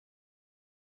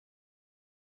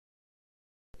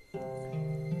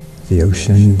The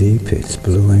ocean deep, it's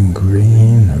blue and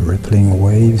green, rippling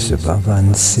waves above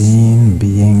unseen,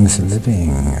 beings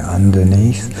living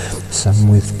underneath, some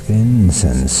with fins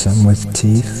and some with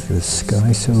teeth, the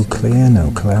sky so clear,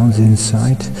 no clouds in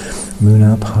sight, moon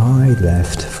up high,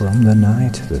 left from the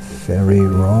night, the ferry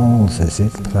rolls as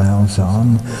it ploughs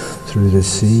on, through the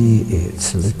sea,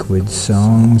 its liquid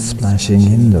song, splashing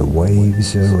in the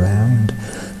waves around.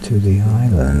 To the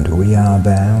island we are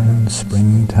bound,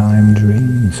 springtime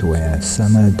dreams where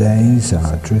summer days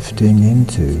are drifting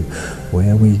into,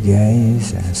 where we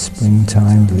gaze as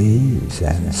springtime leaves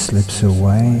and slips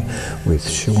away, with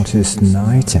shortest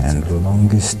night and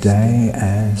longest day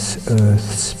as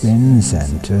earth spins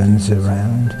and turns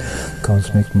around.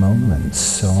 Cosmic moments,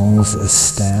 souls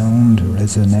astound,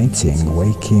 resonating,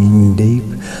 waking deep,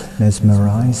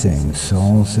 mesmerizing,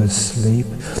 souls asleep,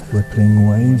 rippling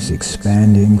waves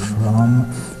expanding from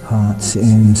hearts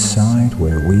inside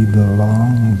where we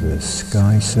belong, the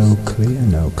sky so clear,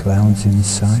 no clouds in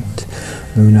sight,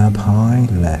 moon up high,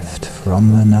 left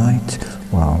from the night,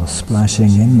 while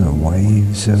splashing in the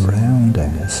waves around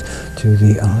us, to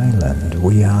the island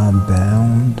we are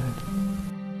bound.